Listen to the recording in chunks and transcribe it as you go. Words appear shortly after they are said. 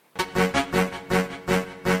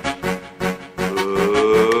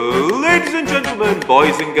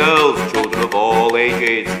boys and girls, children of all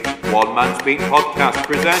ages, One Man Speak Podcast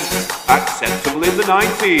presents Acceptable in the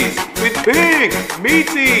 90s with Big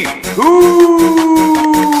Meaty Who.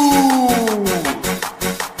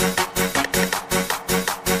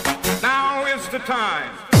 Now is the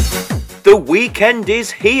time. The weekend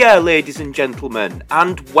is here, ladies and gentlemen,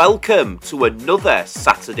 and welcome to another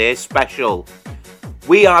Saturday special.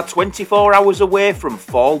 We are 24 hours away from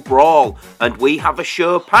Fall Brawl, and we have a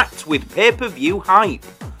show packed with pay-per-view hype.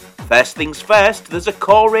 First things first, there's a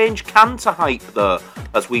core range can to hype though,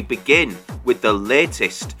 as we begin with the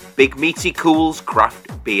latest Big Meaty Cool's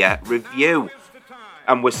craft beer review.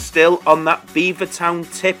 And we're still on that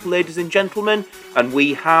Beavertown tip, ladies and gentlemen, and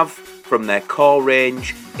we have, from their core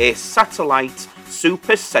range, a Satellite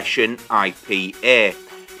Super Session IPA.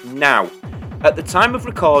 Now, at the time of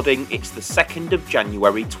recording, it's the 2nd of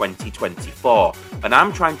January 2024, and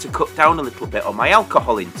I'm trying to cut down a little bit on my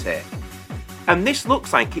alcohol intake. And this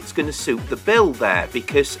looks like it's going to suit the bill there,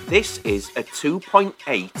 because this is a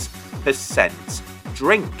 2.8%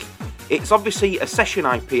 drink. It's obviously a session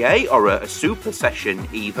IPA, or a super session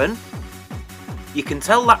even. You can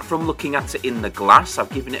tell that from looking at it in the glass.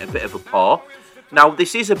 I've given it a bit of a pour. Now,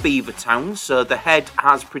 this is a Beavertown, so the head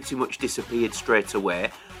has pretty much disappeared straight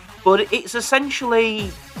away. But it's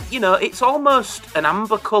essentially, it's almost an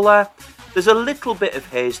amber colour. There's a little bit of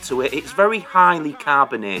haze to it. It's very highly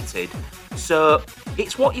carbonated. So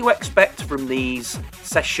it's what you expect from these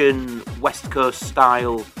session West Coast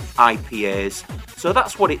style IPAs. So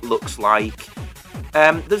that's what it looks like.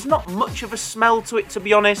 There's not much of a smell to it, to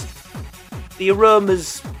be honest. The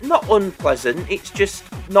aroma's not unpleasant. It's just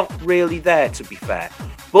not really there, to be fair.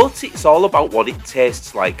 But it's all about what it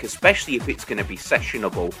tastes like, especially if it's going to be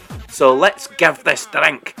sessionable. So let's give this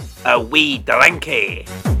drink a wee drinky.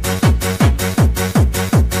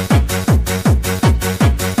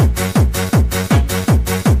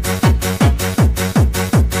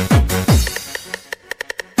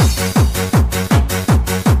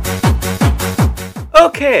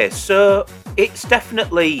 Okay, so it's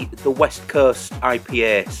definitely the West Coast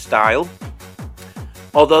IPA style.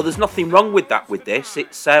 Although there's nothing wrong with that with this.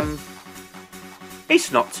 It's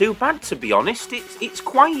not too bad, to be honest. It's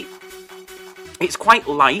quite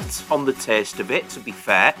light on the taste of it, to be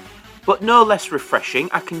fair, but no less refreshing.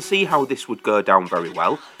 I can see how this would go down very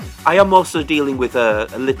well. I am also dealing with a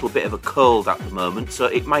little bit of a cold at the moment, so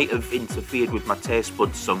it might have interfered with my taste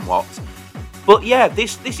buds somewhat. But yeah,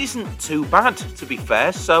 this isn't too bad, to be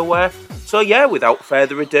fair. So yeah, without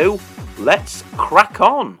further ado, let's crack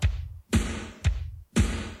on.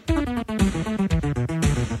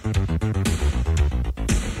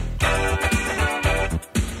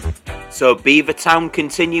 So Beavertown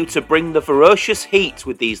continue to bring the ferocious heat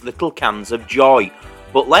with these little cans of joy.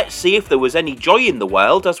 But let's see if there was any joy in the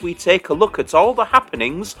world as we take a look at all the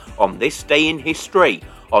happenings on this day in history,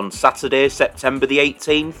 on Saturday, September the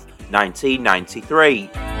 18th,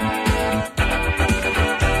 1993.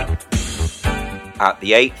 At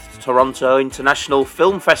the 8th Toronto International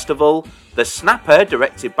Film Festival, The Snapper,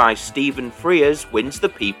 directed by Stephen Frears, wins the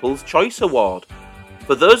People's Choice Award.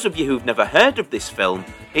 For those of you who've never heard of this film,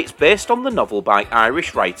 it's based on the novel by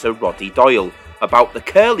Irish writer Roddy Doyle about the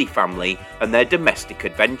Curley family and their domestic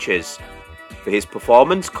adventures. For his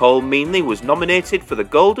performance, Cole Meanley was nominated for the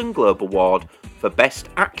Golden Globe Award for Best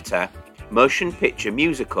Actor, Motion Picture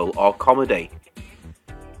Musical or Comedy.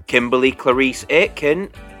 Kimberly Clarice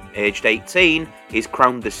Aitken, aged 18, is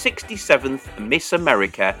crowned the 67th Miss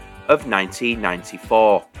America of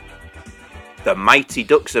 1994. The Mighty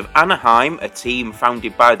Ducks of Anaheim, a team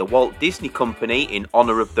founded by the Walt Disney Company in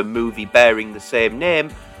honour of the movie bearing the same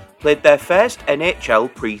name, played their first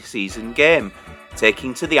NHL preseason game,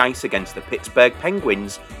 taking to the ice against the Pittsburgh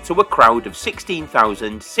Penguins to a crowd of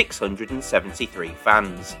 16,673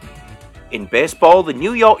 fans. In baseball, the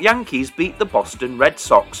New York Yankees beat the Boston Red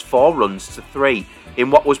Sox 4-3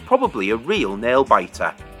 in what was probably a real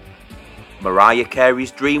nail-biter. Mariah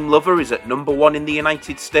Carey's Dream Lover is at number 1 in the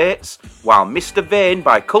United States, while Mr. Vain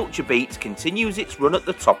by Culture Beat continues its run at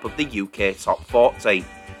the top of the UK Top 40.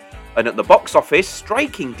 And at the box office,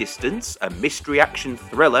 Striking Distance, a mystery action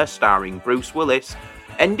thriller starring Bruce Willis,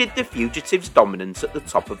 ended The Fugitive's dominance at the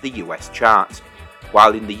top of the US chart,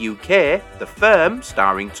 while in the UK, The Firm,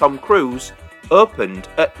 starring Tom Cruise, opened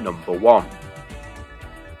at number 1.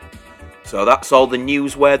 So that's all the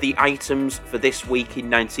newsworthy items for this week in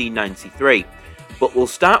 1993. But we'll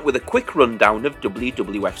start with a quick rundown of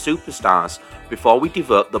WWF Superstars before we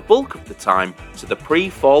devote the bulk of the time to the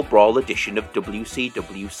pre-Fall Brawl edition of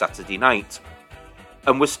WCW Saturday Night.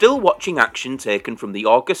 And we're still watching action taken from the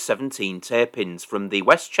August 17 tape-ins from the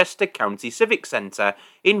Westchester County Civic Center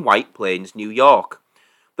in White Plains, New York.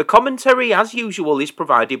 The commentary, as usual, is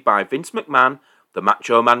provided by Vince McMahon, the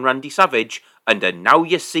Macho Man Randy Savage, and a now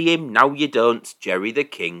you see him, now you don't, Jerry the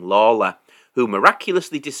King Lawler, who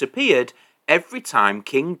miraculously disappeared every time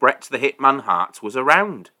King Bret the Hitman Hart was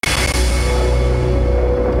around.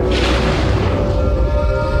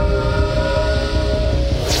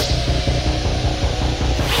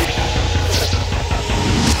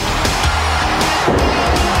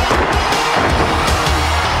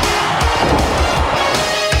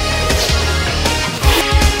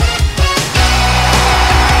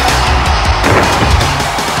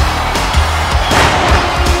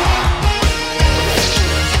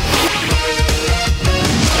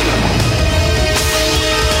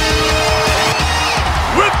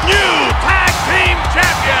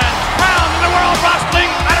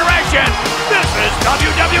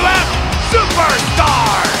 WWF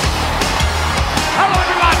Superstar! Hello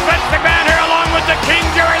everyone, Vince McMahon here along with the King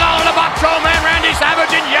Jerry Lawler, the Macho Man Randy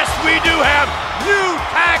Savage, and yes, we do have new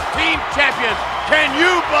tag team champions. Can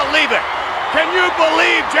you believe it? Can you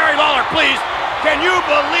believe, Jerry Lawler, please, can you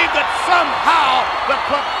believe that somehow the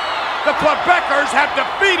Quebecers have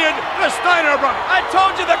defeated the Steiner brothers? I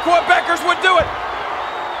told you the Quebecers would do it.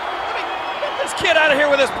 Let me get this kid out of here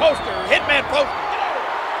with his poster, Hitman poster.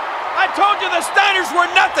 I told you the Steiners were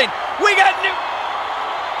nothing. We got new...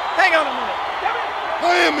 Hang on a minute.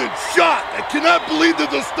 I am in shock. I cannot believe that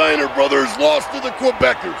the Steiner brothers lost to the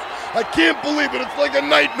Quebecers. I can't believe it. It's like a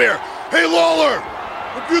nightmare. Hey, Lawler,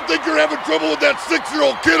 if you think you're having trouble with that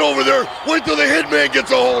 6-year-old kid over there, wait till the Hitman gets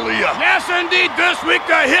a hold of you. Yes, indeed. This week,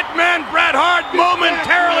 the Hitman, Bret Hart,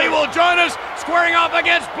 momentarily will join us, squaring off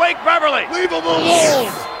against Blake Beverly. Leave him alone.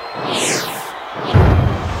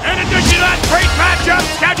 In addition to that great matchup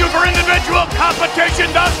scheduled for individual competition,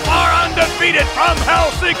 thus far undefeated from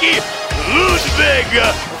Helsinki, Ludwig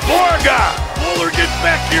Borga. Lawler, get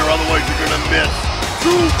back here, otherwise you're going to miss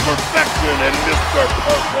true perfection and Mr.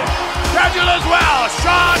 Perfect. Scheduled as well,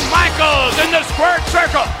 Shawn Michaels in the squared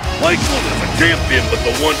circle. Michaels is a champion, but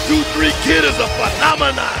the 1-2-3 kid is a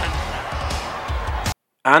phenomenon.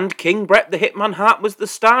 And King Bret the Hitman Hart was the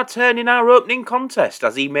star turn in our opening contest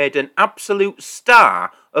as he made an absolute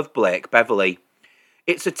star of Blake Beverly.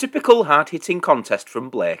 It's a typical hard-hitting contest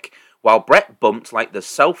from Blake, while Bret bumped like the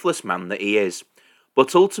selfless man that he is.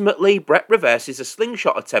 But ultimately, Bret reverses a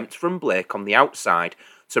slingshot attempt from Blake on the outside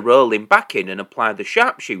to roll him back in and apply the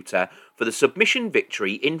sharpshooter for the submission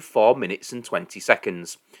victory in 4 minutes and 20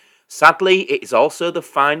 seconds. Sadly, it is also the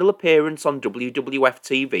final appearance on WWF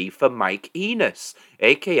TV for Mike Enos,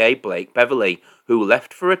 aka Blake Beverly, who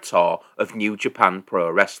left for a tour of New Japan Pro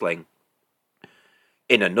Wrestling.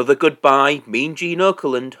 In another goodbye, Mean Gene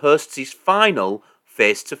Okerlund hosts his final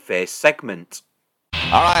face-to-face segment.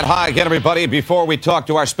 All right, hi again, everybody. Before we talk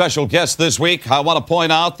to our special guest this week, I want to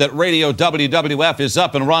point out that Radio WWF is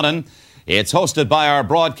up and running. It's hosted by our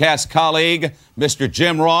broadcast colleague, Mr.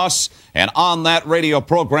 Jim Ross, and on that radio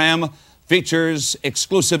program features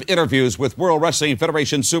exclusive interviews with World Wrestling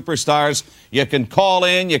Federation superstars. You can call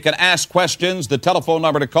in, you can ask questions. The telephone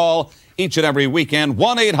number to call each and every weekend,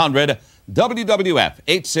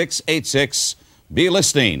 1-800-WWF-8686. Be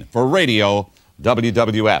listening for Radio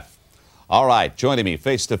WWF. All right, joining me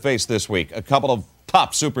face-to-face this week, a couple of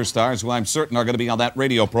top superstars who I'm certain are going to be on that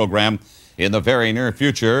radio program in the very near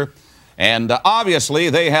future. And obviously,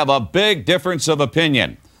 they have a big difference of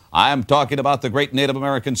opinion. I'm talking about the great Native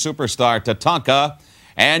American superstar, Tatanka,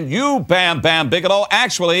 and you, Bam Bam Bigelow.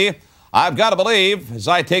 Actually, I've got to believe, as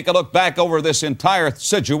I take a look back over this entire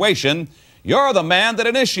situation, you're the man that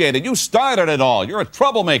initiated. You started it all. You're a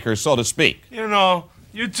troublemaker, so to speak. You know,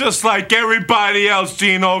 you're just like everybody else,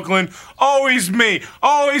 Gene Okerlund. Always me.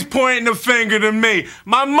 Always pointing the finger to me.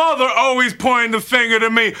 My mother always pointing the finger to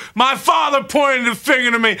me. My father pointing the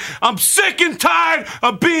finger to me. I'm sick and tired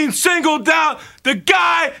of being singled out. The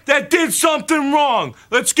guy that did something wrong.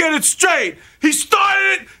 Let's get it straight. He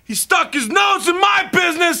started it. He stuck his nose in my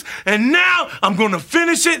business. And now I'm going to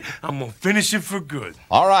finish it. I'm going to finish it for good.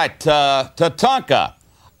 All right, Tatanka.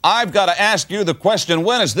 I've got to ask you the question,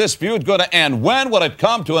 when is this feud going to end? When will it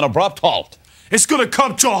come to an abrupt halt? It's going to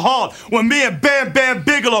come to a halt when me and Bam Bam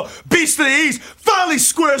Bigelow, Beast of the East, finally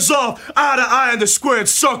squares off eye to eye in the squared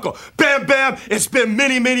circle. Bam Bam, it's been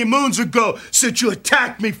many, many moons ago since you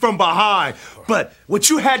attacked me from behind. But what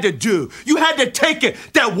you had to do, you had to take it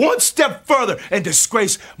that one step further and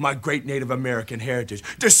disgrace my great Native American heritage.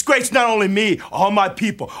 Disgrace not only me, all my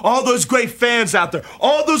people, all those great fans out there,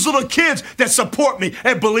 all those little kids that support me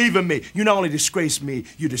and believe in me. You not only disgrace me,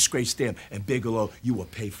 you disgrace them. And Bigelow, you will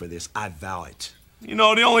pay for this. I vow it. You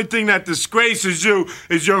know, the only thing that disgraces you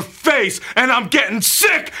is your face, and I'm getting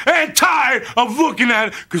sick and tired of looking at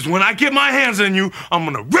it, because when I get my hands on you, I'm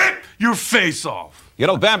gonna rip your face off. You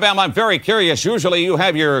know, Bam Bam, I'm very curious. Usually you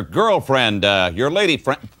have your girlfriend, your lady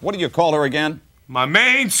friend. What do you call her again? My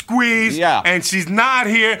main squeeze, Yeah. And she's not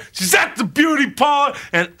here. She's at the beauty parlor,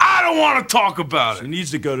 and I don't want to talk about it. She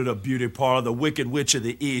needs to go to the beauty parlor, the Wicked Witch of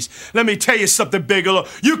the East. Let me tell you something, Bigelow.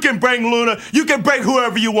 You can bring Luna. You can bring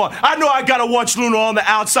whoever you want. I know I got to watch Luna on the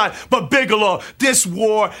outside, but Bigelow, this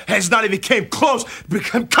war has not even came close.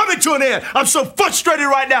 Coming to an end. I'm so frustrated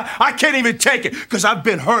right now, I can't even take it, because I've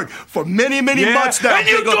been hurt for many months now. And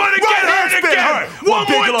you're going to get hurt again.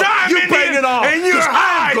 One more time, you bring it on. and your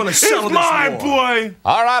hide is mine, boy.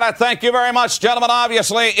 All right, I thank you very much, gentlemen.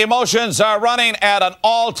 Obviously, emotions are running at an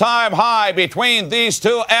all-time high between these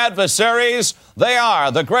two adversaries. They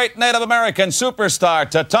are the great Native American superstar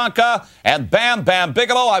Tatanka and Bam Bam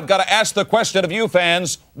Bigelow. I've got to ask the question of you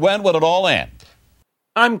fans, when will it all end?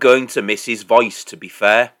 I'm going to miss his voice, to be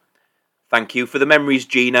fair. Thank you for the memories,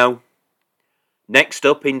 Gino. Next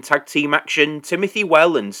up in tag team action, Timothy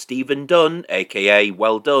Well and Stephen Dunn, aka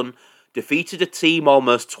Well Done, defeated a team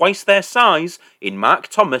almost twice their size in Mark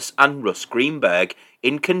Thomas and Russ Greenberg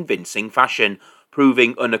in convincing fashion,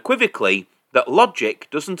 proving unequivocally that logic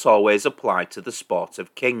doesn't always apply to the sport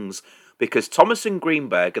of kings, because Thomas and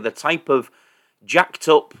Greenberg are the type of jacked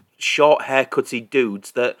up, short haircutted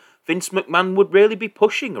dudes that Vince McMahon would really be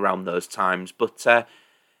pushing around those times, but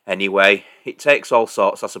anyway, it takes all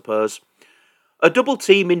sorts, I suppose. A double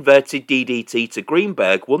team inverted DDT to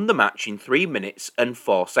Greenberg won the match in 3 minutes and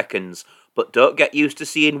 4 seconds, but don't get used to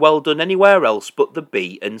seeing Well Done anywhere else but the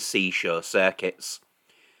B and C show circuits.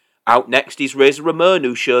 Out next is Razor Ramon,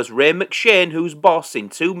 who shows Ray McShane who's boss in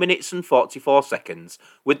 2 minutes and 44 seconds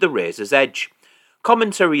with the Razor's Edge.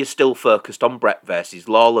 Commentary is still focused on Brett versus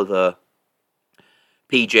Lawler though.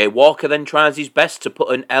 PJ Walker then tries his best to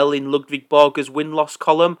put an L in Ludwig Borger's win-loss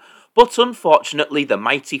column, but unfortunately the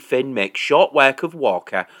mighty Finn makes short work of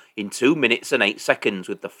Walker in 2 minutes and 8 seconds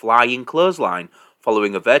with the flying clothesline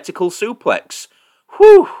following a vertical suplex.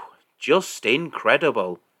 Whew, just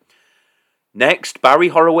incredible. Next, Barry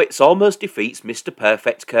Horowitz almost defeats Mr.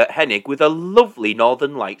 Perfect Kurt Hennig with a lovely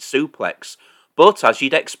Northern Lights suplex, but as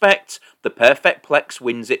you'd expect, the Perfect Plex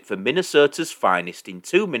wins it for Minnesota's finest in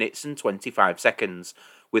 2 minutes and 25 seconds,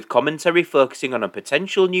 with commentary focusing on a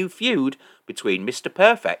potential new feud between Mr.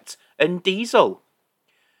 Perfect and Diesel.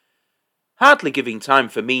 Hardly giving time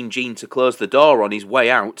for Mean Gene to close the door on his way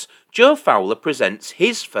out, Joe Fowler presents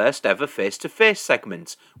his first ever face-to-face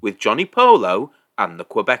segment with Johnny Polo and the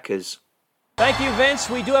Quebecers. Thank you, Vince.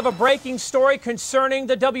 We do have a breaking story concerning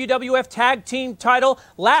the WWF Tag Team title.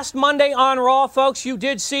 Last Monday on Raw, folks, you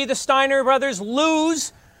did see the Steiner brothers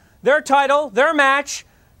lose their title, their match,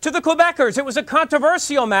 to the Quebecers. It was a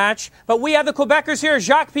controversial match, but we have the Quebecers here,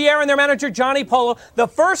 Jacques Pierre and their manager, Johnny Polo. The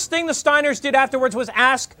first thing the Steiners did afterwards was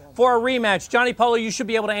ask for a rematch. Johnny Polo, you should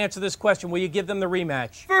be able to answer this question. Will you give them the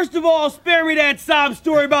rematch? First of all, spare me that sob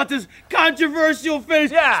story about this controversial finish.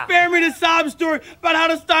 Yeah. Spare me the sob story about how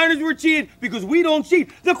the Steiners were cheated, because we don't cheat.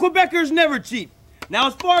 The Quebecers never cheat. Now,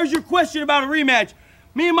 as far as your question about a rematch,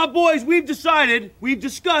 me and my boys, we've discussed, and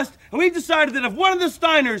we've decided that if one of the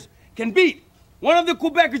Steiners can beat one of the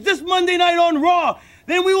Quebecers this Monday night on Raw,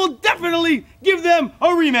 then we will definitely give them a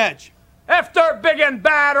rematch. If they're big and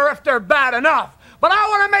bad, or if they're bad enough. But I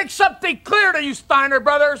want to make something clear to you, Steiner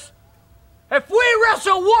brothers. If we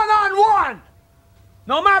wrestle one-on-one,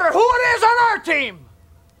 no matter who it is on our team,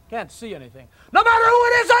 can't see anything, no matter who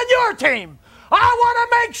it is on your team, I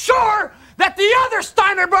want to make sure that the other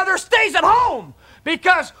Steiner brother stays at home.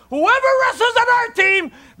 Because whoever wrestles on our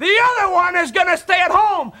team, the other one is going to stay at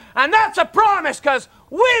home. And that's a promise, because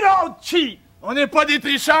we don't cheat. On n'est pas des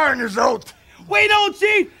tricheurs, nous autres. We don't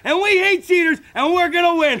cheat, and we hate cheaters, and we're going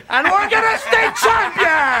to win. And we're going to stay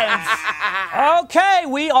champions. Okay,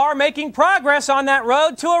 we are making progress on that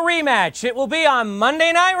road to a rematch. It will be on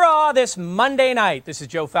Monday Night Raw this Monday night. This is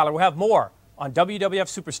Joe Fowler. We'll have more on WWF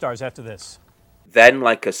Superstars after this. Then,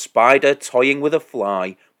 like a spider toying with a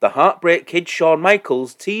fly, the Heartbreak Kid Shawn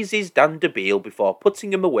Michaels teases Dan DeBeal before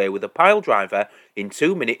putting him away with a piledriver in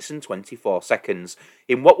 2 minutes and 24 seconds,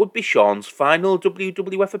 in what would be Shawn's final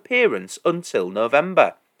WWF appearance until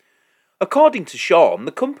November. According to Shawn,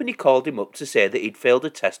 the company called him up to say that he'd failed a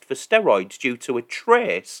test for steroids due to a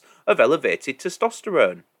trace of elevated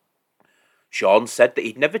testosterone. Shawn said that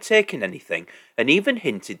he'd never taken anything, and even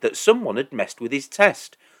hinted that someone had messed with his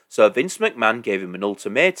test, so Vince McMahon gave him an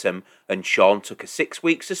ultimatum, and Shawn took a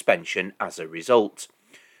 6-week suspension as a result.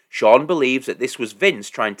 Shawn believes that this was Vince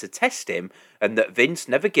trying to test him, and that Vince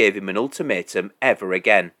never gave him an ultimatum ever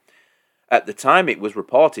again. At the time, it was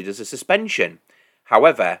reported as a suspension.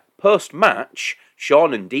 However, post-match,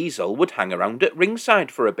 Shawn and Diesel would hang around at ringside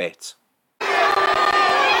for a bit.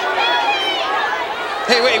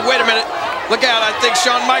 Hey, wait a minute. Look out, I think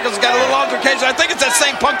Shawn Michaels got a little altercation. I think it's that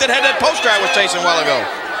same punk that had that poster I was chasing a while ago.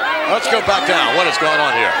 Let's go back down. What is going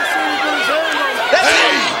on here?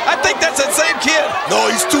 I think that's that same kid. No,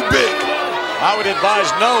 he's too big. I would advise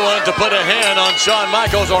no one to put a hand on Shawn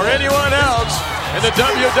Michaels or anyone else in the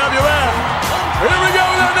WWF. Here we go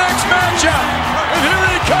with our next matchup. And here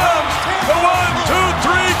he comes, the 1,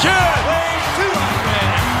 2, 3 kid.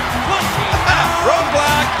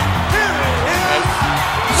 Roadblock.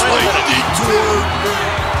 Slight detour.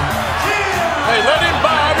 Hey, let him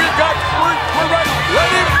by. We're ready.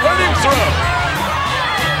 Let him through.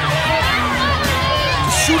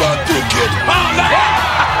 Shoot on through, kid. Oh, no.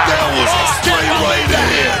 That was a straight right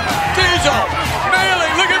ahead. Diesel,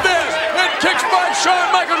 nailing, look at this. And kicks by Shawn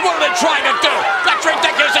Michaels. What are they trying to do? That's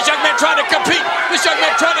ridiculous. This young man trying to compete. This young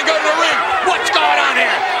man trying to go to the ring. What's going on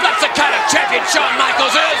here? That's the kind of champion Shawn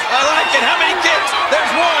Michaels is. I like it. How many kicks?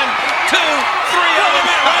 There's 1, 2, 3 of them.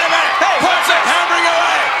 Wait a minute. Hey, Puts it, hammering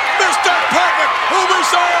away. Mr. Perfect, who we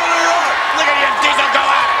saw earlier on. look at him, Diesel go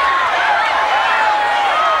at it.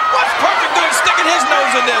 What's Perfect doing sticking his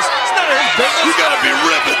nose in this? It's none of his business. You gotta be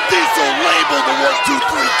ripping. Diesel labeled the 1, 2,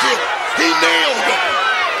 3 kid. He nailed it.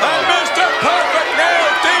 And Mr. Perfect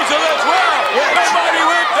nailed Diesel as well. Yes. Nobody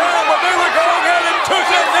went down, but they were going at it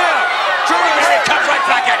tooth and nail. Here he comes right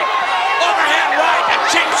back at him. Overhand right, a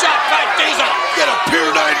cheap shot by Diesel. Get a Pier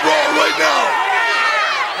 9 Raw right now.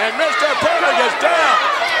 And Mr. Perfect is down.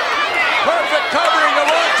 Perfect covering the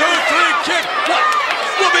 1, 2, 3 kick. What?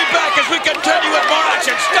 We'll be back as we continue with more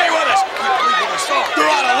action. Stay with us. They're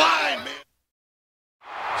out of line, man.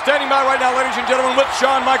 Standing by right now, ladies and gentlemen, with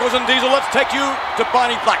Shawn Michaels and Diesel, let's take you to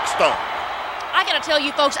Bonnie Blackstone. I gotta tell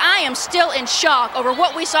you folks, I am still in shock over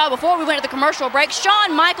what we saw before we went to the commercial break.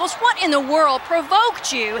 Shawn Michaels, what in the world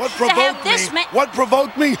provoked you to have this man? What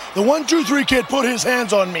provoked me? The 1, 2, 3 kid put his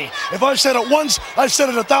hands on me. If I've said it once, I've said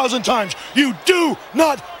it 1,000 times. You do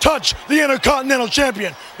not touch the Intercontinental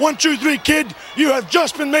Champion. 1, 2, 3 kid, you have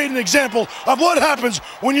just been made an example of what happens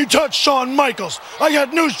when you touch Shawn Michaels. I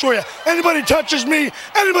got news for you. Anybody touches me,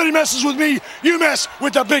 anybody messes with me, you mess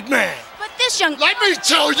with the big man. But this young... Let me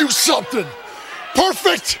tell you something.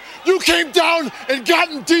 Perfect. You came down and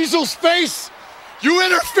got in Diesel's face. You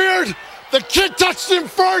interfered. The kid touched him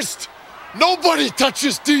first. Nobody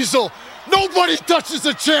touches Diesel. Nobody touches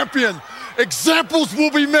the champion. Examples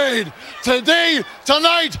will be made today,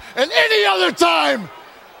 tonight, and any other time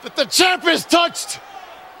that the champ is touched.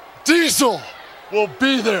 Diesel will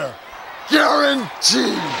be there.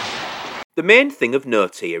 Guaranteed. The main thing of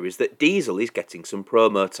note here is that Diesel is getting some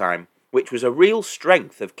promo time, which was a real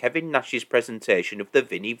strength of Kevin Nash's presentation of the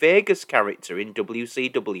Vinny Vegas character in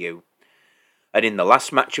WCW. And in the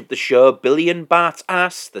last match of the show, Billy and Bart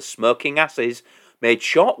Ass, the Smoking Asses, made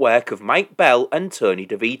short work of Mike Bell and Tony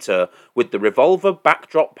DeVito with the Revolver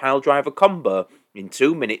Backdrop Piledriver combo in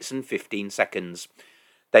 2 minutes and 15 seconds.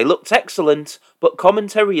 They looked excellent, but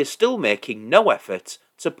commentary is still making no effort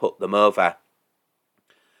to put them over.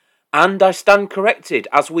 And I stand corrected,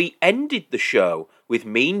 as we ended the show with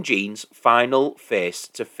Mean Gene's final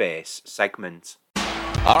face-to-face segment.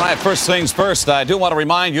 All right, first things first, I do want to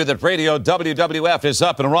remind you that Radio WWF is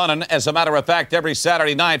up and running. As a matter of fact, every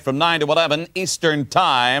Saturday night from 9 to 11 Eastern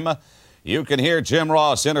Time, you can hear Jim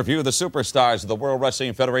Ross interview the superstars of the World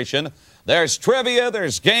Wrestling Federation. There's trivia,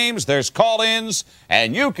 there's games, there's call-ins,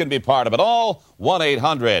 and you can be part of it all.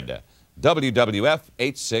 1-800-WWF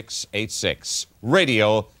 8686.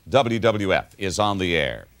 Radio WWF is on the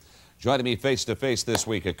air. Joining me face-to-face this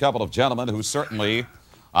week, a couple of gentlemen who certainly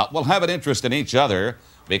will have an interest in each other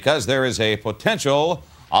because there is a potential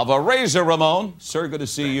of a Razor Ramon, sir, good to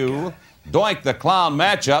see you, Doink the Clown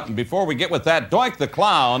matchup. And before we get with that, Doink the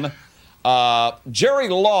Clown, Jerry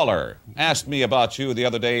Lawler asked me about you the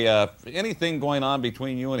other day. Anything going on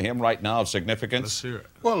between you and him right now of significance? Let's hear it.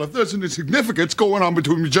 Well, if there's any significance going on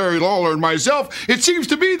between Jerry Lawler and myself, it seems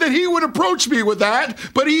to me that he would approach me with that,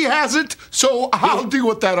 but he hasn't, so I'll deal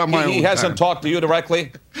with that on my own He hasn't talked to you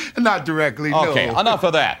directly? Not directly, no. Okay, enough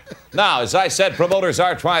of that. Now, as I said, promoters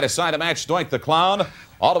are trying to sign a match Doink the Clown.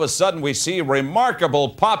 All of a sudden, we see remarkable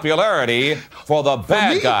popularity for the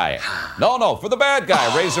bad guy. No, for the bad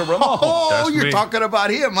guy, Razor Ramon. Oh, you're talking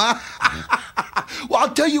about him, huh? Well,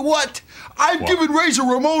 I'll tell you what. I've given Razor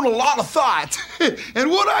Ramon a lot of thought.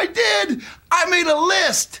 And what I did, I made a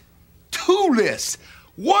list. 2 lists.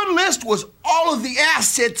 One list was all of the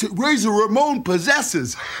assets Razor Ramon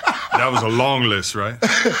possesses. That was a long list, right?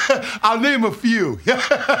 I'll name a few.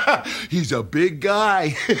 He's a big guy.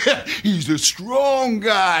 He's a strong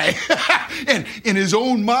guy. And in his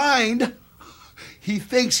own mind, he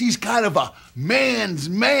thinks he's kind of a man's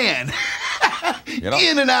man.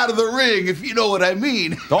 In and out of the ring, if you know what I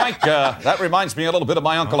mean. Doink, that reminds me a little bit of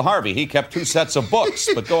my Uncle Harvey. He kept 2 sets of books,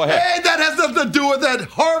 but go ahead. Hey, that has nothing to do with that.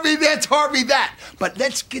 Harvey that's, Harvey that. But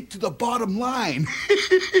let's get to the bottom line.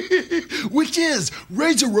 Which is,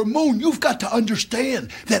 Razor Ramon, you've got to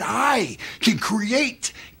understand that I can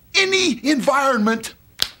create any environment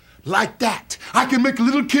like that. I can make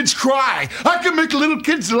little kids cry. I can make little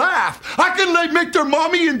kids laugh. I can make their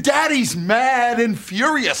mommy and daddies mad and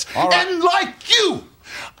furious. Right. And like you,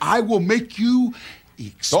 I will make you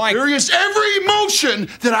experience every emotion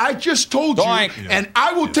that I just told you. And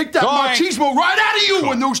I will take that machismo right out of you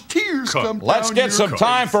when those tears come down. Let's get some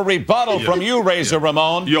time for rebuttal from you, Razor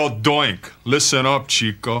Ramon. Yo, Doink, listen up,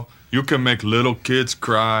 Chico. You can make little kids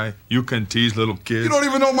cry. You can tease little kids. You don't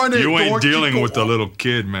even know my name. You ain't Doink, dealing Chico. with a little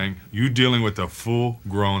kid, man. You dealing with a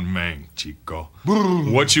full-grown man, Chico.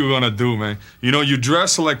 What you gonna do, man? You know, you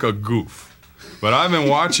dress like a goof. But I've been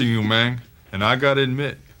watching you, man. And I gotta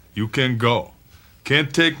admit, you can go.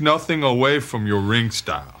 Can't take nothing away from your ring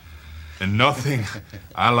style. And nothing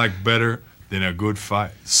I like better than a good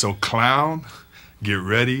fight. So, clown, get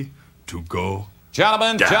ready to go.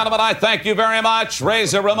 Gentlemen, I thank you very much.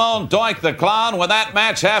 Razor Ramon, Doink the Clown. When that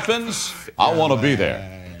match happens, I want to be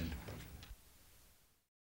there.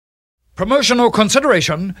 Promotional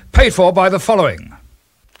consideration paid for by the following.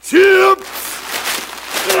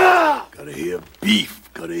 Chips! Gotta have beef,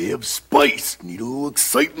 gotta have spice, need a little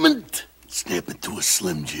excitement. Snap it to a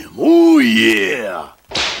Slim Jim. Oh, yeah!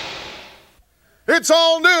 It's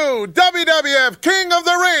all new WWF King of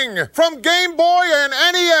the Ring from Game Boy and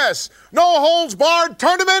NES. No holds barred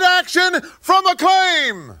tournament action from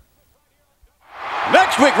Acclaim.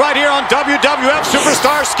 Next week, right here on WWF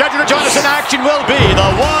Superstars, scheduled to join us in action will be the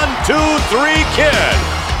 1-2-3 Kid.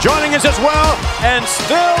 Joining us as well, and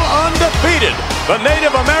still undefeated, the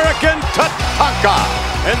Native American Tatanka.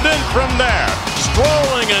 And then from there,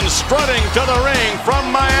 strolling and strutting to the ring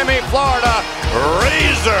from Miami, Florida,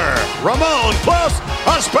 Razor Ramon, plus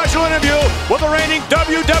a special interview with the reigning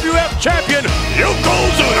WWF champion,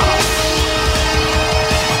 Yokozuna.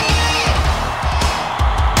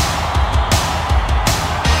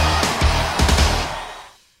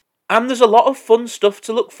 And there's a lot of fun stuff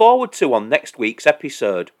to look forward to on next week's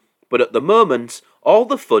episode. But at the moment, all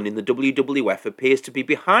the fun in the WWF appears to be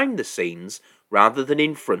behind the scenes rather than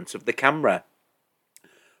in front of the camera.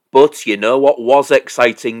 But you know what was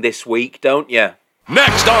exciting this week, don't you?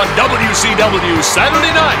 Next on WCW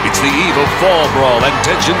Saturday night, it's the eve of Fall Brawl and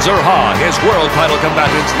tensions are high as world title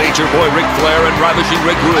combatants Nature Boy Ric Flair and Ravishing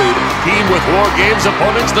Rick Rude team with War Games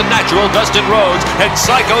opponents The Natural Dustin Rhodes and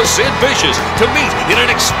Psycho Sid Vicious to meet in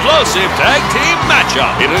an explosive tag team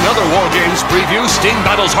matchup. In another War Games preview, Sting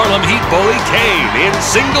battles Harlem Heat bully Kane in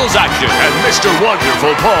singles action. And Mr.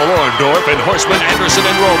 Wonderful Paul Orndorff and Horseman Anderson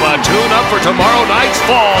and Roma tune up for tomorrow night's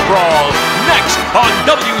Fall Brawl. Next on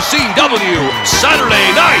WCW Saturday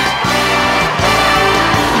night.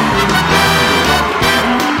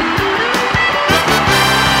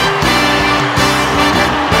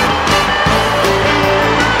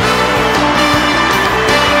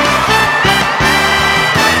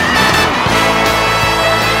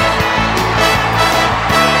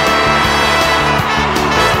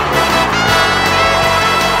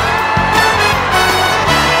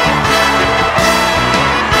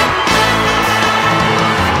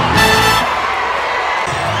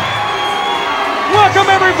 Welcome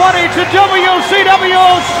everybody to WCW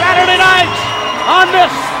Saturday night on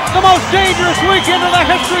this, the most dangerous weekend in the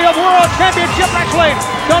history of World Championship Wrestling.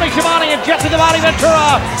 Tony Schiavone and Jesse the Body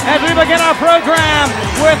Ventura as we begin our program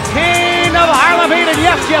with King of Harlem Heat. And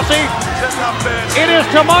yes, Jesse, it is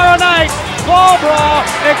tomorrow night, Fall Brawl,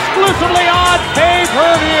 exclusively on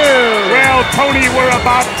pay-per-view. Well, Tony, we're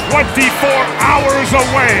about 24 hours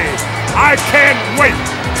away. I can't wait.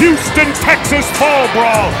 Houston, Texas Fall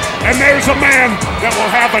Brawl. And there's a man that will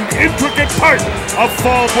have an intricate part of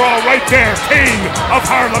Fall Brawl right there. King of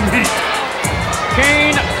Harlem Heat.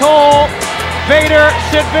 Kane, Cole, Vader,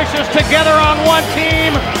 Sid Vicious together on one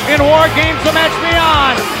team in War Games The Match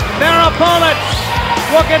Beyond. Their opponents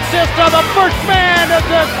will consist of the first man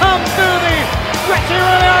to come through the dressing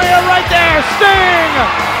room area right there, Sting.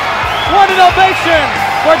 What an ovation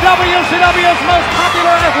for WCW's most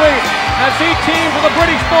popular athlete as he teams with the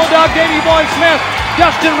British Bulldog Davey Boy Smith,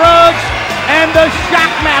 Dustin Rhodes, and the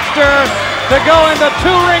Shockmaster to go in the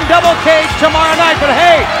two-ring double cage tomorrow night. But hey,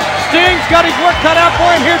 got his work cut out for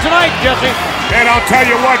him here tonight, Jesse. And I'll tell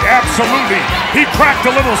you what, absolutely. He cracked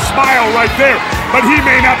a little smile right there, but he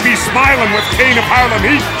may not be smiling with Kane of Harlem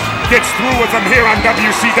Heat. Gets through with him here on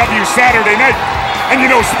WCW Saturday night. And you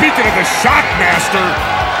know, speaking of the Shockmaster,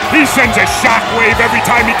 he sends a shockwave every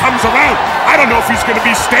time he comes around. I don't know if he's going to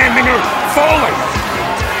be standing or falling.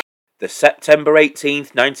 The September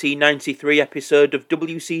 18th, 1993 episode of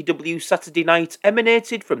WCW Saturday Night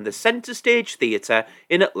emanated from the Center Stage Theatre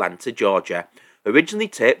in Atlanta, Georgia, originally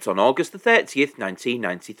taped on August the 30th,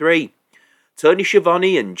 1993. Tony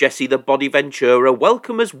Schiavone and Jesse the Body Ventura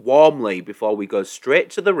welcome us warmly before we go straight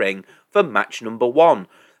to the ring for match number 1,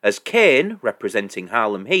 as Kane, representing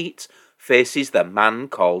Harlem Heat, faces the man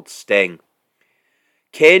called Sting.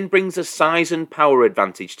 Kane brings a size and power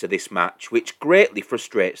advantage to this match, which greatly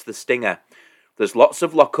frustrates the Stinger. There's lots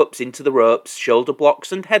of lockups into the ropes, shoulder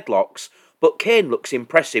blocks and headlocks, but Kane looks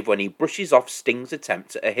impressive when he brushes off Sting's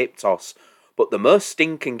attempt at a hip toss, but the most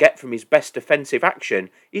Sting can get from his best defensive action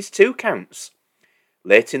is 2 counts.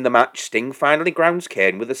 Late in the match, Sting finally grounds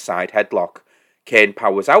Kane with a side headlock. Kane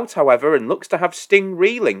powers out, however, and looks to have Sting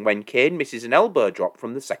reeling when Kane misses an elbow drop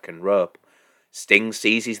from the second rope. Sting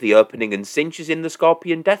seizes the opening and cinches in the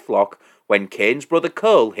Scorpion Deathlock when Kane's brother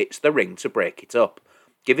Cole hits the ring to break it up,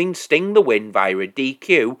 giving Sting the win via a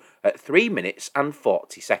DQ at 3 minutes and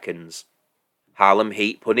 40 seconds. Harlem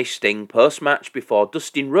Heat punish Sting post-match before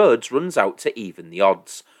Dustin Rhodes runs out to even the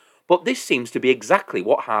odds. But this seems to be exactly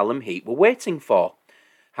what Harlem Heat were waiting for.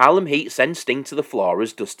 Harlem Heat send Sting to the floor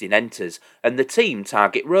as Dustin enters, and the team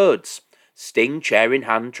target Rhodes. Sting, chair in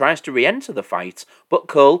hand, tries to re-enter the fight, but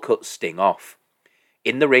Cole cuts Sting off.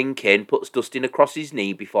 In the ring, Kane puts Dustin across his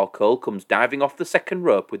knee before Cole comes diving off the second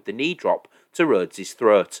rope with the knee drop to Rhodes'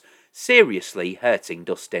 throat, seriously hurting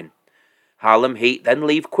Dustin. Harlem Heat then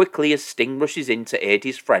leave quickly as Sting rushes in to aid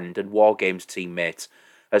his friend and War Games teammate.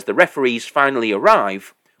 As the referees finally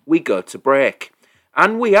arrive, we go to break.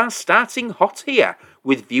 And we are starting hot here,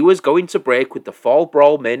 with viewers going to break with the Fall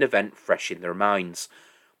Brawl main event fresh in their minds.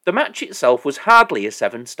 The match itself was hardly a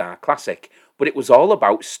 7-star classic, but it was all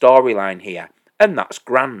about storyline here, and that's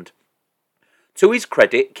grand. To his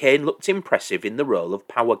credit, Kane looked impressive in the role of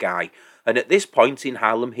Power Guy, and at this point in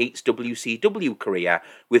Harlem Heat's WCW career,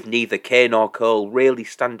 with neither Kane or Cole really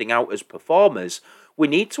standing out as performers, we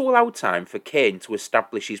need to allow time for Kane to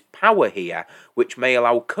establish his power here, which may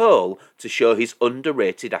allow Cole to show his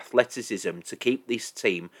underrated athleticism to keep this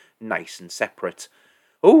team nice and separate.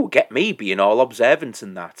 Oh, get me being all observant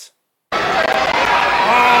and that.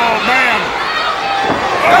 Oh, man!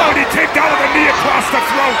 Oh, and he kicked out with a knee across the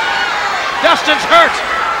throat! Dustin's hurt!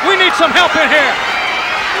 We need some help in here!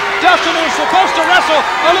 Dustin, who's supposed to wrestle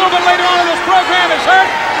a little bit later on in this program, is hurt.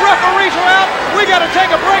 Referees are out. We got to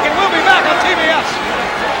take a break, and we'll be back on TBS.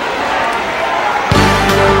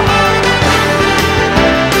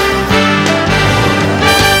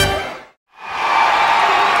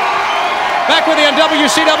 Back with you on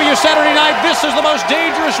WCW Saturday Night. This is the most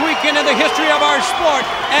dangerous weekend in the history of our sport.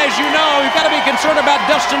 As you know, you've got to be concerned about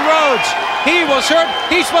Dustin Rhodes. He was hurt.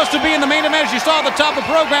 He's supposed to be in the main event, as you saw at the top of the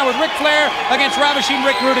program, with Ric Flair against Ravishing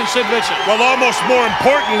Rick Rude and Sid Vicious. Well, almost more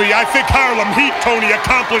importantly, I think Harlem Heat, Tony,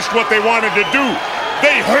 accomplished what they wanted to do.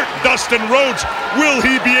 They hurt Dustin Rhodes. Will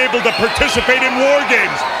he be able to participate in War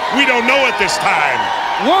Games? We don't know at this time.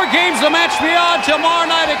 War Games, the match beyond, tomorrow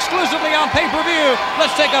night exclusively on pay-per-view.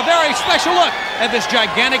 Let's take a very special look at this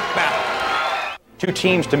gigantic battle. 2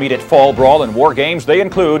 teams to meet at Fall Brawl and War Games. They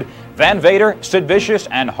include Van Vader, Sid Vicious,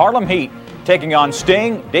 and Harlem Heat, taking on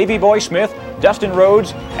Sting, Davey Boy Smith, Dustin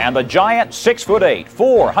Rhodes, and the giant 6'8",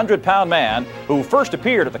 400-pound man who first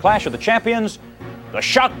appeared at the Clash of the Champions, the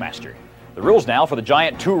Shockmaster. The rules now for the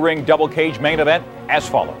giant 2-ring double cage main event as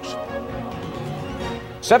follows.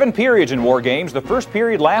 7 periods in War Games. The first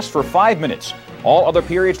period lasts for 5 minutes. All other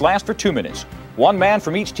periods last for 2 minutes. 1 man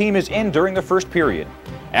from each team is in during the first period.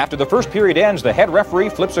 After the first period ends, the head referee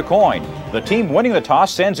flips a coin. The team winning the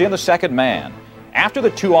toss sends in the second man. After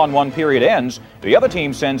the 2-on-1 period ends, the other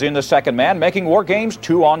team sends in the second man, making War Games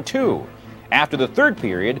 2-on-2. After the third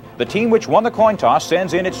period, the team which won the coin toss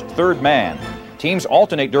sends in its third man. Teams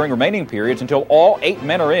alternate during remaining periods until all 8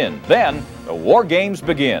 men are in. Then, the War Games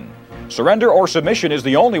begin. Surrender or submission is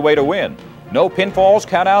the only way to win. No pinfalls,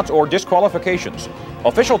 countouts, or disqualifications.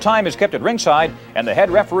 Official time is kept at ringside, and the head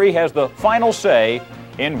referee has the final say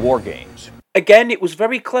in War Games. Again, it was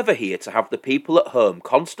very clever here to have the people at home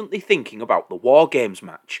constantly thinking about the War Games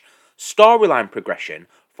match. Storyline progression,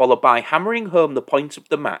 followed by hammering home the point of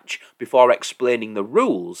the match before explaining the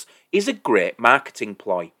rules, is a great marketing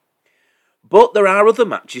ploy. But there are other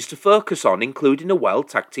matches to focus on, including a World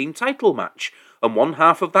Tag Team title match. and one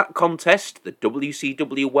half of that contest, the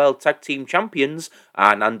WCW World Tag Team Champions,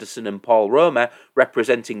 Arn Anderson and Paul Roma,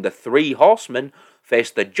 representing the Three Horsemen,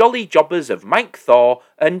 faced the Jolly Jobbers of Mike Thor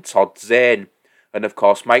and Todd Zane. And of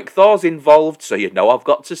course Mike Thor's involved, so you know I've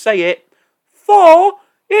got to say it. Thor,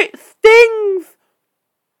 it stings!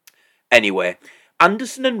 Anyway,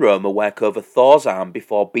 Anderson and Roma work over Thor's arm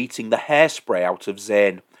before beating the hairspray out of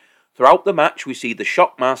Zane. Throughout the match, we see the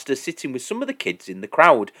Shockmaster sitting with some of the kids in the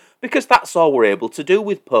crowd, because that's all we're able to do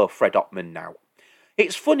with poor Fred Ottman now.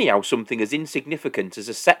 It's funny how something as insignificant as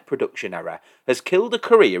a set production error has killed a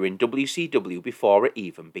career in WCW before it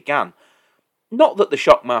even began. Not that the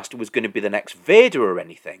Shockmaster was going to be the next Vader or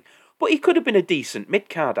anything, but he could have been a decent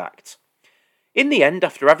mid-card act. In the end,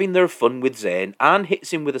 after having their fun with Zane, Arn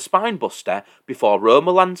hits him with a spinebuster before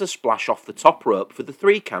Roma lands a splash off the top rope for the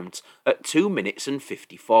 3 count at 2 minutes and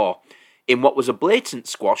 54, in what was a blatant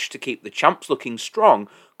squash to keep the champs looking strong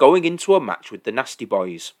going into a match with the Nasty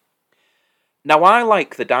Boys. Now I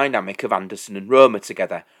like the dynamic of Anderson and Roma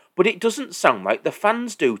together, but it doesn't sound like the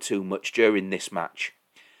fans do too much during this match.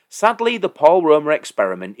 Sadly, the Paul Roma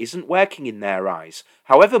experiment isn't working in their eyes,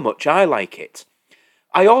 however much I like it.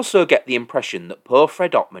 I also get the impression that poor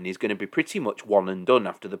Fred Ottman is going to be pretty much one and done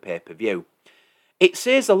after the pay-per-view. It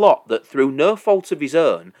says a lot that through no fault of his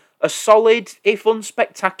own, a solid, if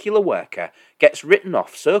unspectacular worker gets written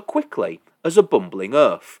off so quickly as a bumbling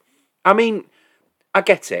oaf. I mean, I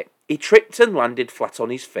get it, he tripped and landed flat on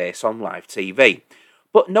his face on live TV,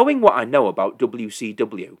 but knowing what I know about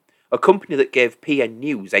WCW, a company that gave PN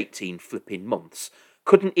News 18 flipping months,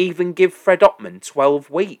 couldn't even give Fred Ottman 12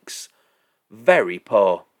 weeks. Very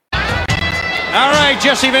poor. All right,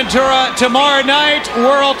 Jesse Ventura, tomorrow night,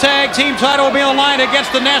 World Tag Team title will be on the line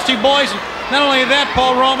against the Nasty Boys. Not only that,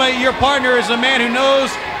 Paul Roma, your partner is a man who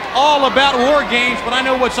knows all about war games, but I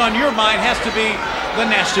know what's on your mind has to be the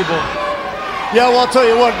Nasty Boys. Yeah, well, I'll tell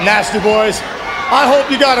you what, Nasty Boys, I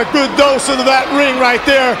hope you got a good dose of that ring right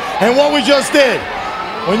there and what we just did.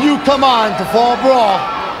 When you come on to Fall Brawl,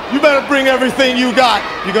 you better bring everything you got.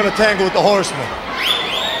 You're going to tangle with the Horsemen.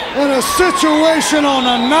 In a situation on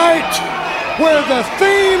a night where the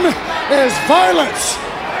theme is violence,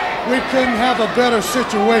 we couldn't have a better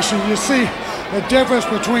situation. You see, the difference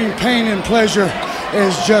between pain and pleasure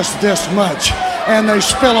is just this much, and they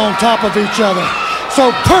spill on top of each other.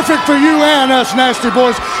 So perfect for you and us, Nasty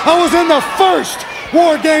Boys. I was in the first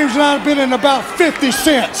War Games, and I've been in about 50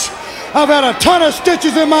 cents. I've had a ton of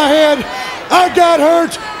stitches in my head. I got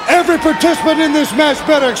hurt. Every participant in this match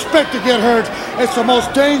better expect to get hurt. It's the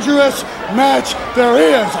most dangerous match there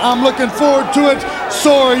is. I'm looking forward to it.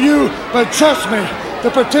 So are you. But trust me,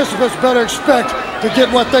 the participants better expect to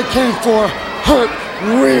get what they came for, hurt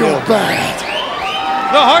real bad.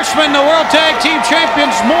 The Horsemen, the World Tag Team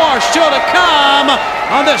Champions, more still to come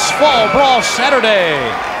on this Fall Brawl Saturday.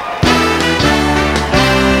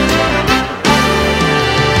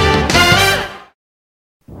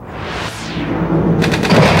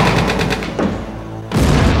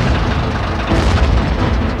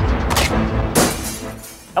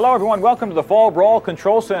 Hello everyone, welcome to the Fall Brawl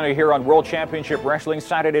Control Center here on World Championship Wrestling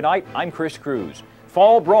Saturday night. I'm Chris Cruz.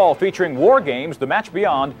 Fall Brawl featuring War Games, The Match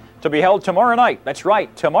Beyond, to be held tomorrow night. That's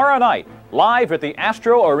right, tomorrow night, live at the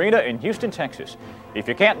Astro Arena in Houston, Texas. If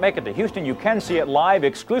you can't make it to Houston, you can see it live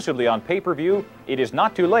exclusively on pay-per-view. It is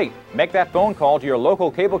not too late. Make that phone call to your local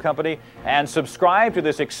cable company and subscribe to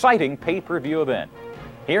this exciting pay-per-view event.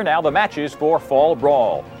 Here now the matches for Fall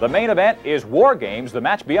Brawl. The main event is War Games, The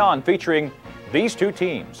Match Beyond, featuring these two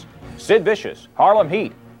teams, Sid Vicious, Harlem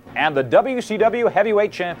Heat, and the WCW Heavyweight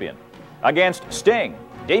Champion, against Sting,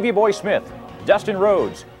 Davey Boy Smith, Dustin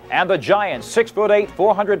Rhodes, and the giant 6'8",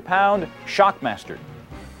 400-pound Shockmaster.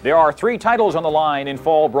 There are 3 titles on the line in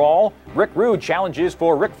Fall Brawl. Rick Rude challenges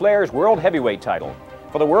for Ric Flair's World Heavyweight title.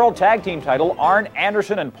 For the World Tag Team title, Arn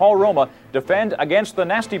Anderson and Paul Roma defend against the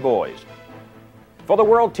Nasty Boys. For the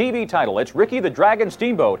World TV title, it's Ricky the Dragon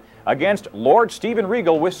Steamboat against Lord Steven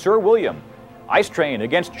Regal with Sir William. Ice Train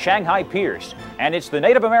against Shanghai Pierce. And it's the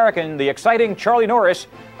Native American, the exciting Charlie Norris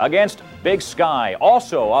against Big Sky.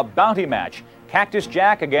 Also a bounty match. Cactus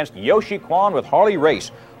Jack against Yoshi Kwan with Harley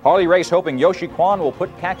Race. Harley Race hoping Yoshi Kwan will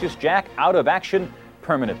put Cactus Jack out of action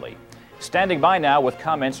permanently. Standing by now with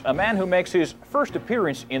comments, a man who makes his first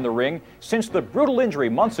appearance in the ring since the brutal injury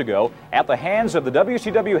months ago at the hands of the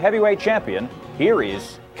WCW Heavyweight Champion. Here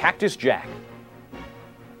is Cactus Jack.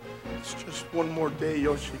 It's just one more day,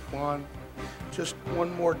 Yoshi Kwan. Just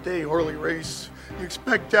one more day, Harley Race. You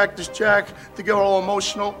expect Cactus Jack to get all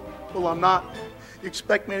emotional? Well, I'm not. You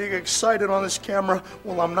expect me to get excited on this camera?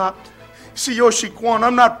 Well, I'm not. See, Yoshi Kwan,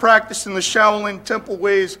 I'm not practicing the Shaolin Temple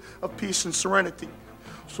ways of peace and serenity.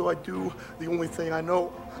 So I do the only thing I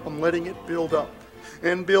know. I'm letting it build up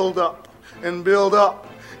and build up and build up.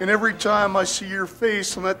 And every time I see your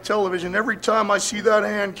face on that television, every time I see that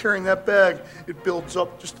hand carrying that bag, it builds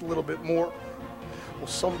up just a little bit more. Well,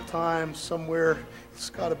 sometime, somewhere, it's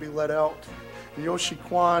got to be let out. And Yoshi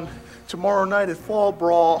Kwan, tomorrow night at Fall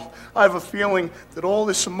Brawl, I have a feeling that all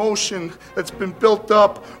this emotion that's been built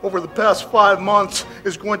up over the past 5 months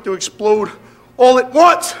is going to explode all at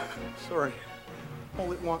once. Sorry,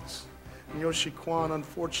 all at once. And Yoshi Kwan,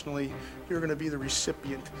 unfortunately, you're going to be the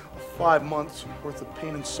recipient of 5 months worth of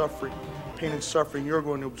pain and suffering. Pain and suffering you're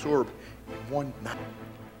going to absorb in one night.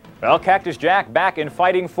 Well, Cactus Jack back in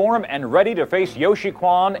fighting form and ready to face Yoshi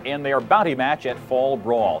Kwan in their bounty match at Fall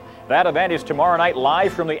Brawl. That event is tomorrow night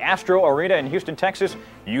live from the Astro Arena in Houston, Texas.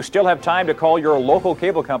 You still have time to call your local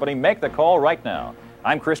cable company. Make the call right now.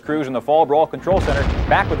 I'm Chris Cruz in the Fall Brawl Control Center.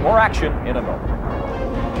 Back with more action in a moment.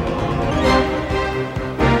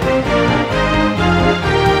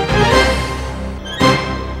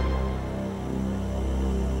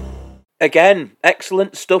 Again,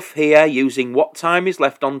 excellent stuff here using what time is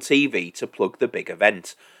left on TV to plug the big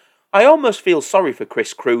event. I almost feel sorry for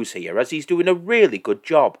Chris Cruz here as he's doing a really good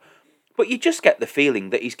job, but you just get the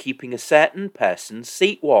feeling that he's keeping a certain person's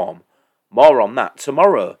seat warm. More on that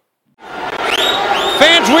tomorrow.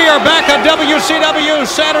 Fans, we are back on WCW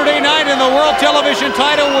Saturday night and the World Television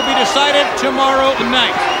title will be decided tomorrow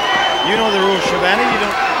night. You know the rules, Schiavone. You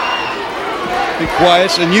don't... Be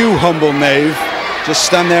quiet, and you humble knave. Just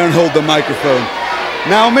stand there and hold the microphone.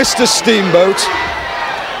 Now, Mr. Steamboat,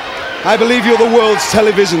 I believe you're the world's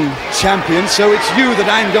television champion, so it's you that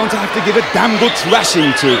I'm going to have to give a damn good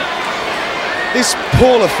thrashing to. This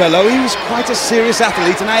Paula fellow, he was quite a serious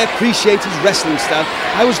athlete, and I appreciate his wrestling style.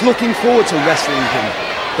 I was looking forward to wrestling him.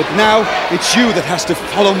 But now, it's you that has to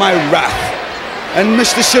follow my wrath. And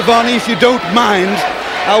Mr. Schiavone, if you don't mind,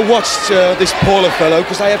 I'll watch this Paula fellow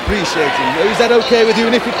because I appreciate him. Is that okay with you?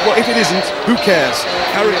 And if it isn't, who cares?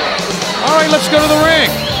 Carry on. All right, let's go to the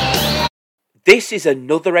ring. This is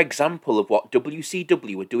another example of what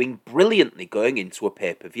WCW are doing brilliantly going into a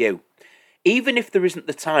pay-per-view. Even if there isn't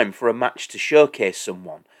the time for a match to showcase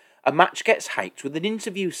someone, a match gets hyped with an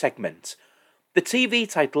interview segment. The TV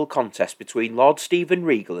title contest between Lord Steven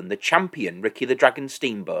Regal and the champion Ricky the Dragon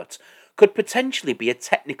Steamboat could potentially be a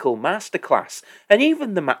technical masterclass, and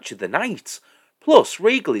even the match of the night. Plus,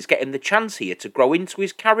 Regal is getting the chance here to grow into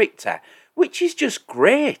his character, which is just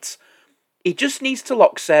great. He just needs to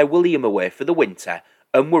lock Sir William away for the winter,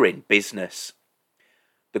 and we're in business.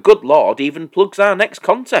 The good Lord even plugs our next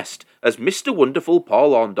contest, as Mr. Wonderful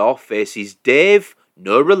Paul Orndorff faces Dave,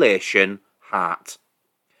 no relation, Hart.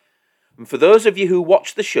 And for those of you who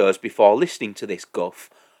watched the shows before listening to this guff,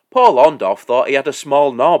 Paul Orndorff thought he had a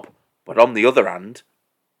small knob. But on the other hand...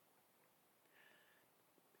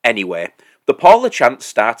 Anyway, the Paula chants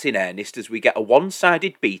start in earnest as we get a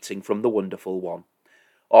one-sided beating from the Wonderful One.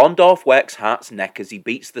 Orndorff works Hart's neck as he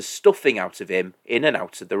beats the stuffing out of him in and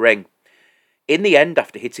out of the ring. In the end,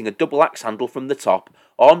 after hitting a double axe handle from the top,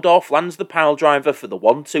 Orndorff lands the piledriver for the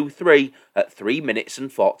 1-2-3 at 3 minutes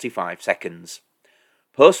and 45 seconds.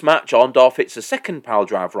 Post-match, Orndorff hits a second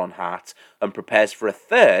piledriver on Hart and prepares for a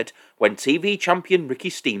third when TV champion Ricky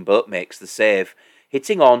Steamboat makes the save,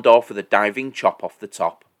 hitting Orndorff with a diving chop off the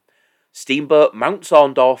top. Steamboat mounts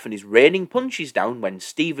Orndorff and is raining punches down when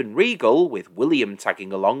Steven Regal, with William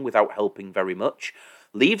tagging along without helping very much,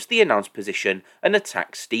 leaves the announce position and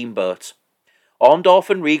attacks Steamboat. Orndorff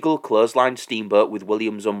and Regal clothesline Steamboat with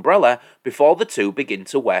William's umbrella before the two begin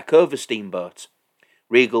to work over Steamboat.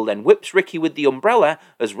 Regal then whips Ricky with the umbrella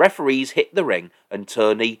as referees hit the ring and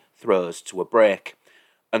Tony throws to a break.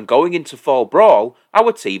 And going into Fall Brawl,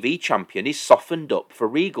 our TV champion is softened up for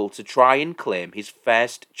Regal to try and claim his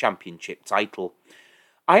first championship title.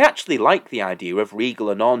 I actually like the idea of Regal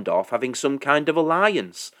and Orndorff having some kind of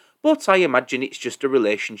alliance, but I imagine it's just a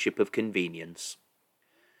relationship of convenience.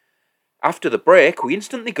 After the break, we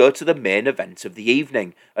instantly go to the main event of the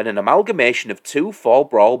evening, and an amalgamation of two Fall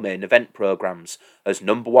Brawl main event programmes, as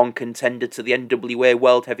number one contender to the NWA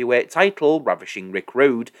World Heavyweight title, Ravishing Rick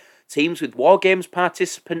Rude, teams with War Games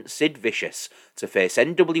participant Sid Vicious to face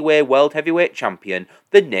NWA World Heavyweight Champion,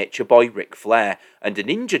 the Nature Boy Ric Flair, and an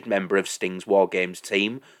injured member of Sting's War Games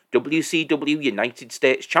team, WCW United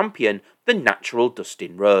States Champion, the Natural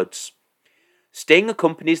Dustin Rhodes. Sting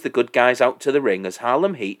accompanies the good guys out to the ring as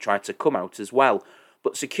Harlem Heat try to come out as well,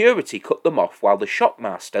 but security cut them off while the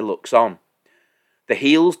Shockmaster looks on. The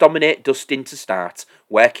heels dominate Dustin to start,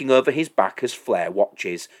 working over his back as Flair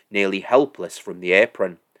watches, nearly helpless from the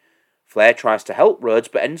apron. Flair tries to help Rhodes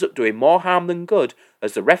but ends up doing more harm than good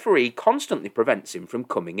as the referee constantly prevents him from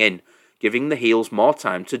coming in, giving the heels more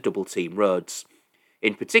time to double-team Rhodes.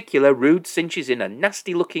 In particular, Rude cinches in a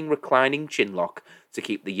nasty-looking reclining chinlock to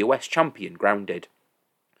keep the US champion grounded.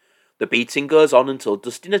 The beating goes on until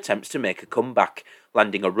Dustin attempts to make a comeback,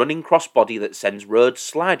 landing a running crossbody that sends Rhodes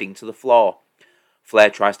sliding to the floor. Flair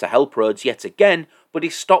tries to help Rhodes yet again, but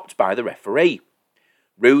is stopped by the referee.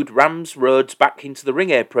 Rude rams Rhodes back into the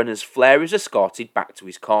ring apron as Flair is escorted back to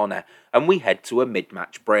his corner, and we head to a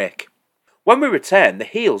mid-match break. When we return, the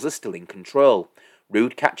heels are still in control.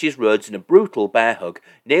 Rude catches Rhodes in a brutal bear hug,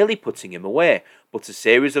 nearly putting him away, but a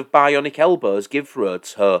series of bionic elbows give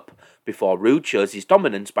Rhodes hope, before Rude shows his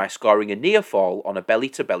dominance by scoring a near fall on a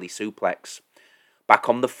belly-to-belly suplex. Back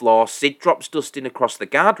on the floor, Sid drops Dustin across the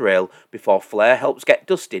guardrail before Flair helps get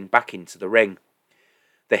Dustin back into the ring.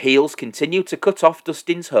 The heels continue to cut off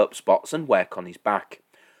Dustin's hope spots and work on his back.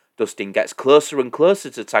 Dustin gets closer and closer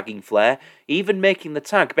to tagging Flair, even making the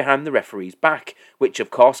tag behind the referee's back, which of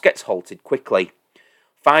course gets halted quickly.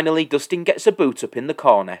 Finally, Dustin gets a boot up in the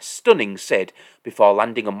corner, stunning Sid, before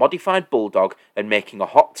landing a modified bulldog and making a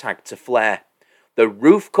hot tag to Flair. The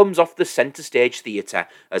roof comes off the centre stage theatre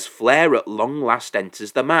as Flair at long last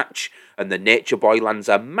enters the match, and the Nature Boy lands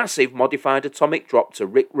a massive modified atomic drop to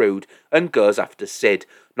Rick Rude and goes after Sid,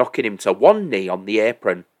 knocking him to one knee on the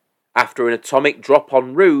apron. After an atomic drop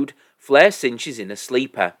on Rude, Flair cinches in a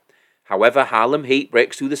sleeper. However, Harlem Heat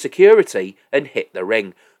breaks through the security and hit the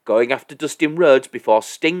ring, going after Dustin Rhodes before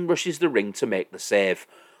Sting rushes the ring to make the save.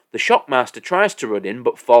 The Shockmaster tries to run in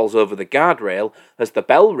but falls over the guardrail as the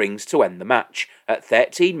bell rings to end the match at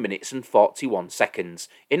 13 minutes and 41 seconds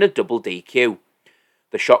in a double DQ.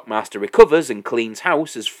 The Shockmaster recovers and cleans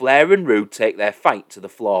house as Flair and Rude take their fight to the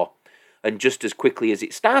floor. And just as quickly as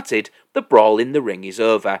it started, the brawl in the ring is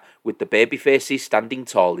over, with the babyfaces standing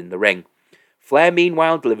tall in the ring. Flair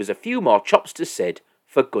meanwhile delivers a few more chops to Sid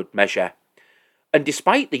for good measure. And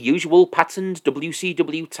despite the usual patterned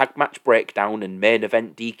WCW tag match breakdown and main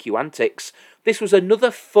event DQ antics, this was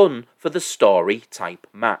another fun for the story type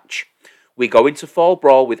match. We go into Fall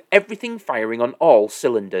Brawl with everything firing on all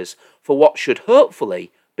cylinders for what should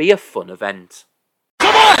hopefully be a fun event.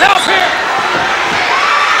 Come on, help here!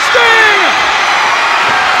 Sting!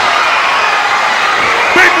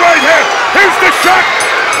 Big right hit! Here's the shot!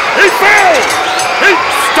 He fell! He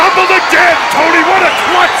stumbled again! Tony, what a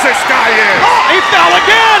klutz this guy is! Oh, he fell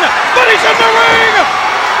again! But he's in the ring!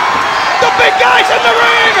 The big guy's in the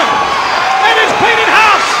ring! And it's cleaning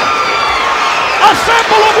house! A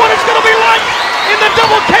sample of what it's going to be like in the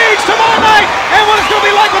double cage tomorrow night and what it's going to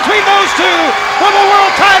be like between those two for the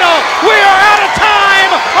world title. We are out of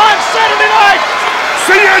time on Saturday night!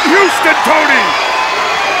 See you in Houston, Tony!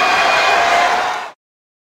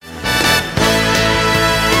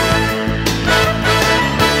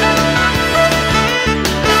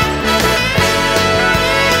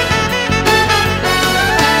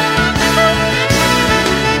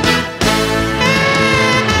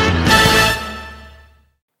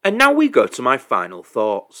 And now we go to my final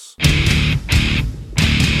thoughts.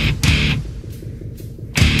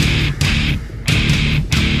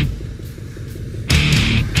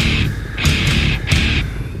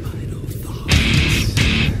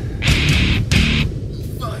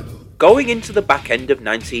 Going into the back end of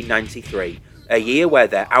 1993, a year where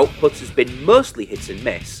their output has been mostly hit and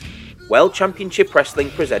miss, World Championship Wrestling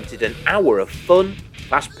presented an hour of fun,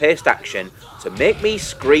 fast-paced action to make me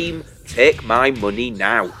scream, "Take my money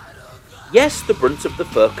now." Yes, the brunt of the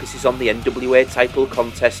focus is on the NWA title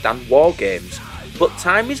contest and War Games, but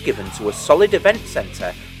time is given to a solid event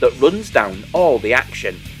centre that runs down all the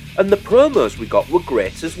action, and the promos we got were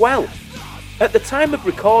great as well. At the time of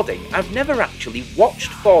recording, I've never actually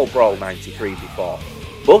watched Fall Brawl 93 before,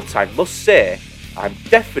 but I must say, I'm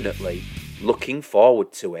definitely looking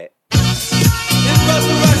forward to it.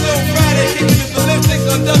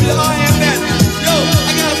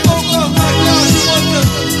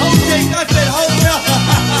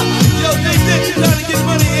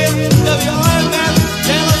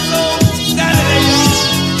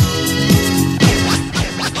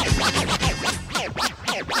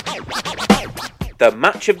 The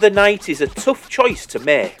match of the night is a tough choice to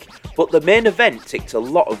make, but the main event ticked a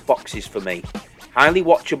lot of boxes for me. Highly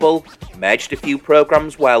watchable, merged a few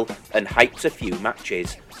programs well, and hyped a few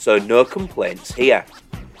matches, so no complaints here.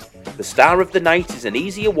 The star of the night is an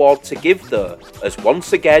easy award to give though, as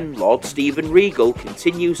once again Lord Steven Regal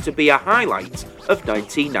continues to be a highlight of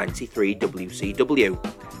 1993 WCW.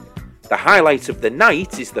 The highlight of the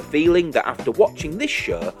night is the feeling that after watching this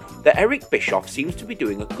show, that Eric Bischoff seems to be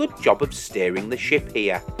doing a good job of steering the ship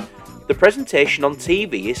here. The presentation on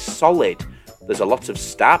TV is solid. There's a lot of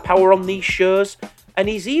star power on these shows, and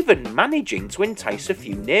he's even managing to entice a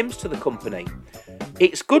few names to the company.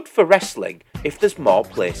 It's good for wrestling if there's more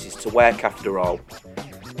places to work after all.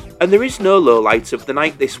 And there is no lowlight of the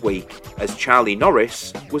night this week, as Charlie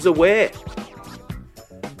Norris was away.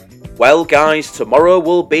 Well guys, tomorrow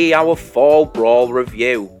will be our Fall Brawl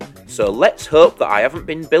review, so let's hope that I haven't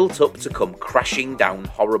been built up to come crashing down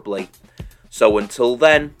horribly. So until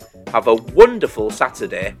then, have a wonderful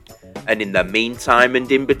Saturday, and in the meantime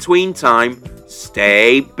and in between time,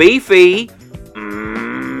 stay beefy,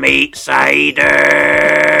 meat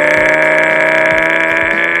cider!